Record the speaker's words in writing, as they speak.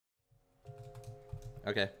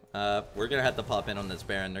Okay. We're gonna have to pop in on this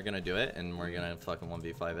Baron. They're gonna do it, and we're gonna fucking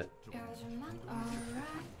 1v5 it.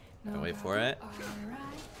 And wait for it.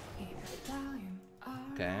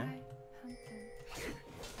 Okay.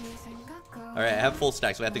 Alright, I have full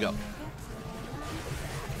stacks. We have to go.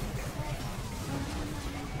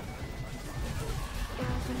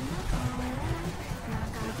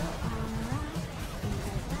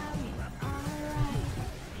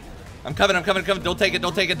 I'm coming, I'm coming, coming. Don't take it,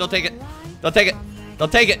 don't take it, don't take it. Don't take it.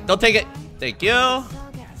 Don't take it, don't take it. Thank you.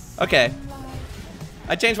 Okay.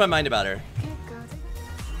 I changed my mind about her.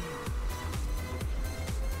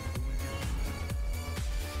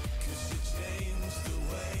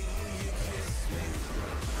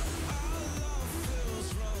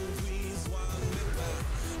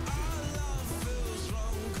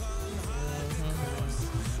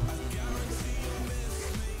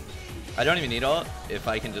 I don't even need ult if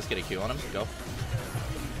I can just get a Q on him. Go.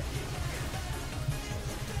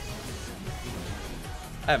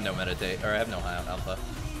 I have no meditate, or I have no high alpha.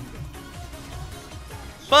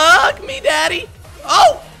 Fuck me, daddy!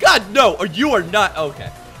 Oh, God, no! Or you are not. Okay.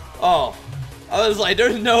 Oh. I was like,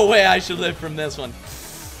 there's no way I should live from this one.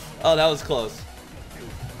 Oh, that was close.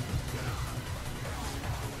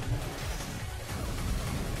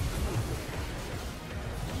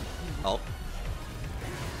 Oh.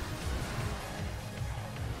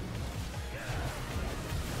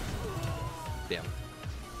 Damn.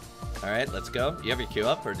 Alright, let's go. You have your Q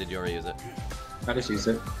up, or did you already use it? I just used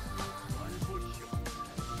it.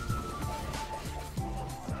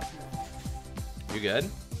 You good?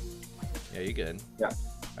 Yeah, you good. Yeah.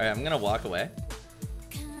 Alright, I'm gonna walk away.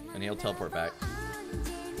 And he'll teleport back.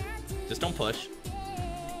 Just don't push.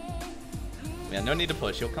 Yeah, no need to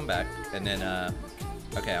push. He'll come back. And then,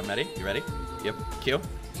 okay, I'm ready. You ready? Yep. Q.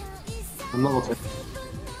 I'm level 2.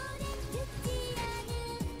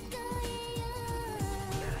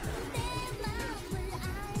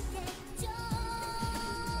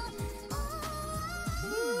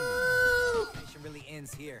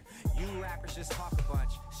 Here. You rappers just talk a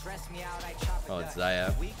bunch. Stress me out, I chop it. Oh, it's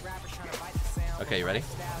Zaya. Okay, you ready?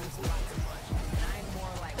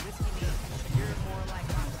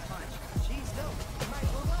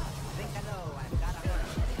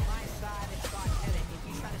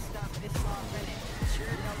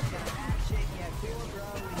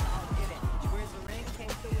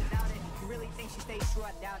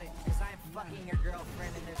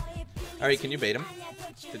 Alright, can you bait him?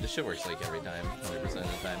 Dude, this shit works like every time, 100% of the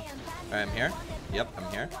time. Alright, I'm here. Yep,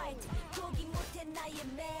 I'm here.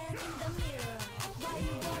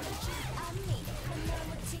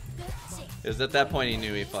 It was at that point he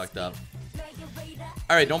knew he fucked up.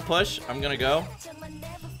 Alright, don't push. I'm gonna go.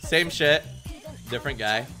 Same shit. Different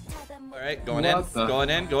guy. Alright, going in.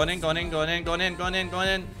 Going in, going in, going in, going in, going in, going in, going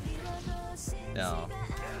in. No.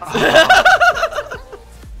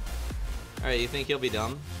 Alright, you think he'll be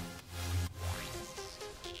dumb?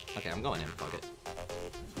 Okay, I'm going in. Fuck it.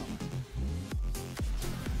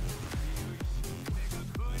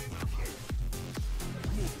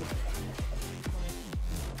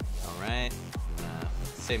 Alright.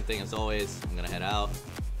 Same thing as always. I'm gonna head out.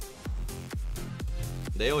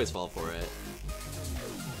 They always fall for it.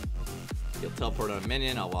 He'll teleport on a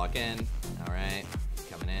minion. I'll walk in. Alright.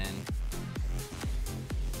 Coming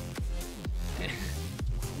in.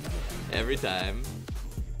 Every time.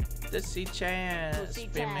 The sea chance,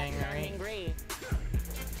 screaming green.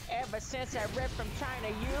 Ever since I ripped from China,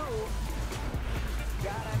 you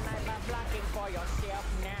got a night by blocking for yourself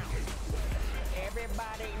now.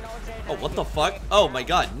 Everybody knows that. Oh, what the fuck? Oh my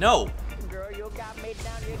God, no! Girl, you got me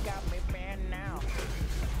down, you got me banned now.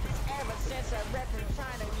 Ever since I ripped from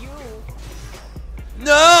China, you.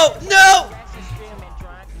 No, no!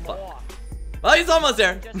 Fuck. Well, he's almost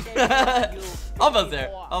there. Almost there,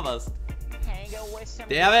 almost.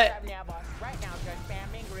 Damn it! Right now, just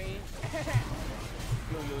spamming green.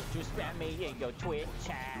 You used to spam me in your Twitch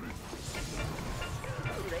chat.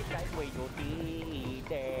 Right like where you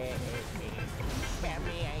did it. Spam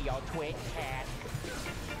me in your Twitch chat.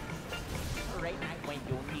 Right like when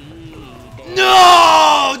you need it.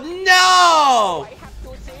 No! No!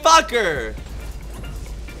 Fucker!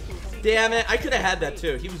 Damn it! I could have had that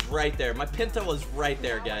too. He was right there. My Penta was right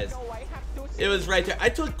there, guys. It was right there. I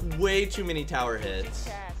took way too many tower hits.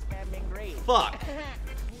 Fuck.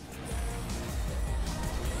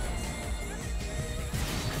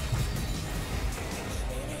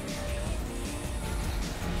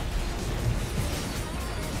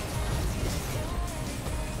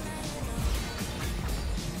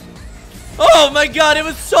 Oh my God, it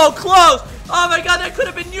was so close. Oh my God, that could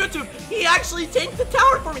have been YouTube. He actually tanked the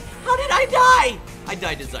tower for me. How did I die? I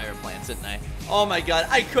died to Zyra plants, didn't I? Oh my god,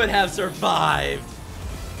 I could have survived.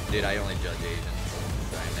 Dude, I only judge Asians.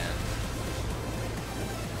 Sorry, man.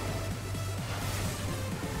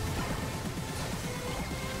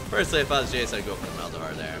 Personally, if I was Jace, I'd go for the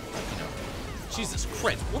Malzahar there. You know. Jesus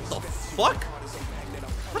Christ, what the fuck?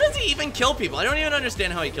 How does he even kill people? I don't even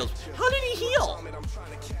understand how he kills. How did he heal?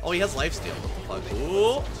 Oh, he has lifesteal. What the fuck?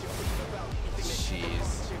 Ooh.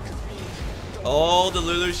 Jeez. Oh, the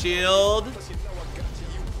Lulu shield.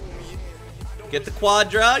 Get the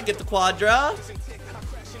Quadra. Get the Quadra.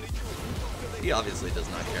 He obviously does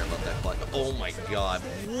not care about that Quadra. Oh my god.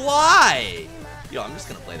 Why? Yo, I'm just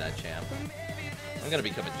gonna play that champ. I'm gonna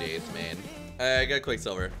become a Jace main. I got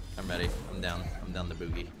Quicksilver. I'm ready. I'm down. I'm down the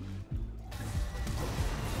boogie.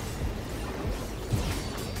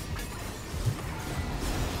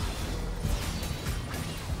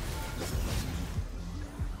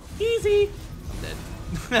 Easy. I'm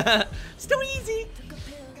dead. Still easy.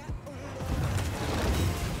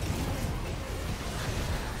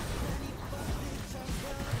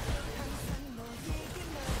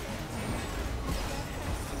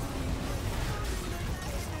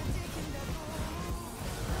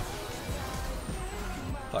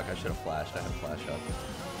 Fuck, I should have flashed. I had flash up.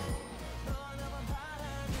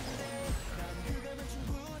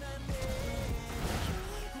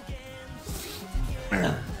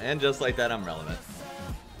 And just like that, I'm relevant.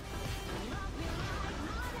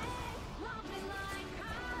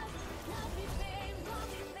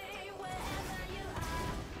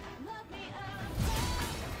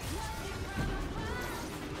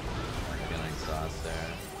 Getting sauce there.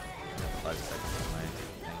 5 seconds on my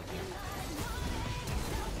thank you.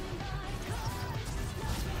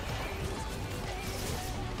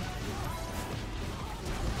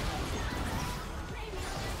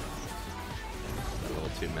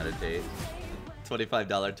 To meditate. $25,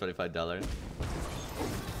 $25.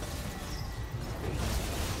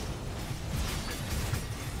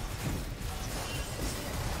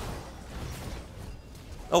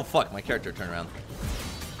 Oh fuck, my character turned around.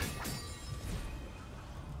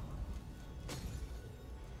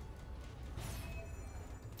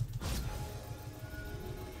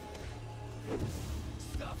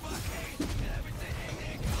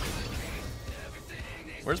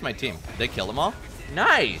 Where's my team? Did they kill them all?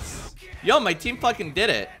 Nice! Yo, my team fucking did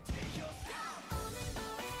it.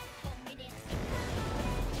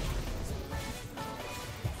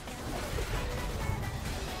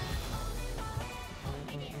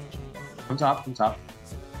 I'm top, I'm top.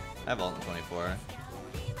 I have ult in 24.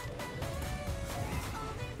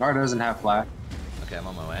 Nara doesn't have flash. Okay, I'm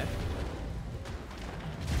on my way.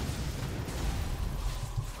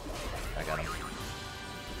 I got him.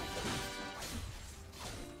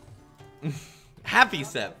 Happy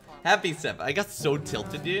Sep. Happy Sep. I got so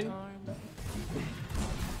tilted, dude.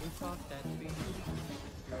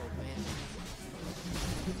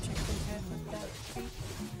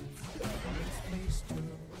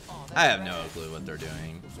 I have no clue what they're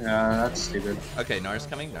doing. Yeah, that's stupid. Okay, Nar's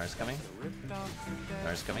coming. Nar's coming.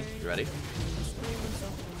 Nar's coming. You ready?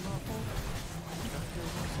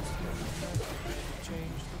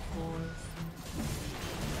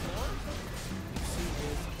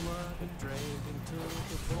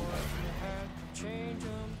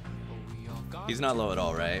 He's not low at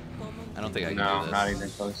all, right? I don't think I can do this. Not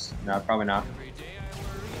even close. No, probably not.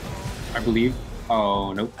 I believe.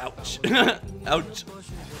 Oh, nope. Ouch. Ouch.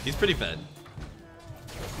 He's pretty fed.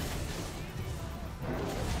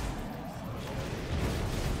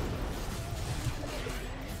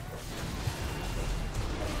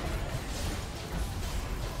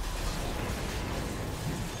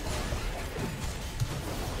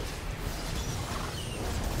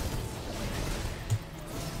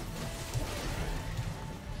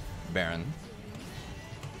 Baron.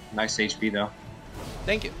 Nice HP though.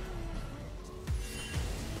 Thank you.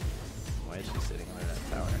 Why is she sitting under that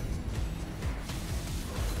tower?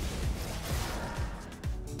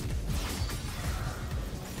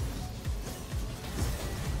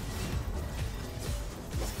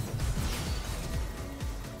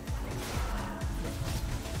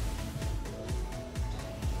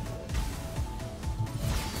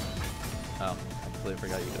 Oh, I completely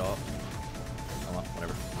forgot you could ult. Oh well,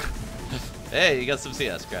 whatever. Hey, you got some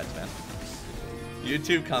CS, congrats, man.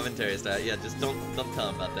 YouTube commentary style. Yeah, just don't tell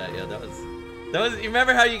him about that. Yeah, that was. You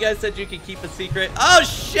remember how you guys said you could keep a secret? Oh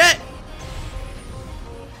shit!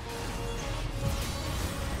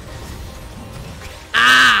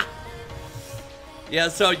 Ah! Yeah,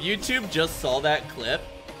 so YouTube just saw that clip,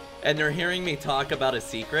 and they're hearing me talk about a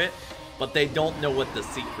secret, but they don't know what the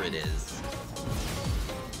secret is.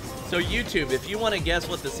 So YouTube, if you want to guess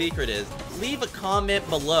what the secret is, leave a comment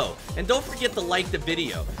below. And don't forget to like the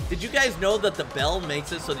video. Did you guys know that the bell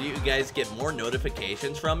makes it so that you guys get more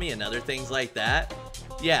notifications from me and other things like that?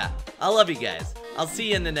 Yeah, I love you guys. I'll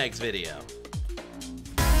see you in the next video.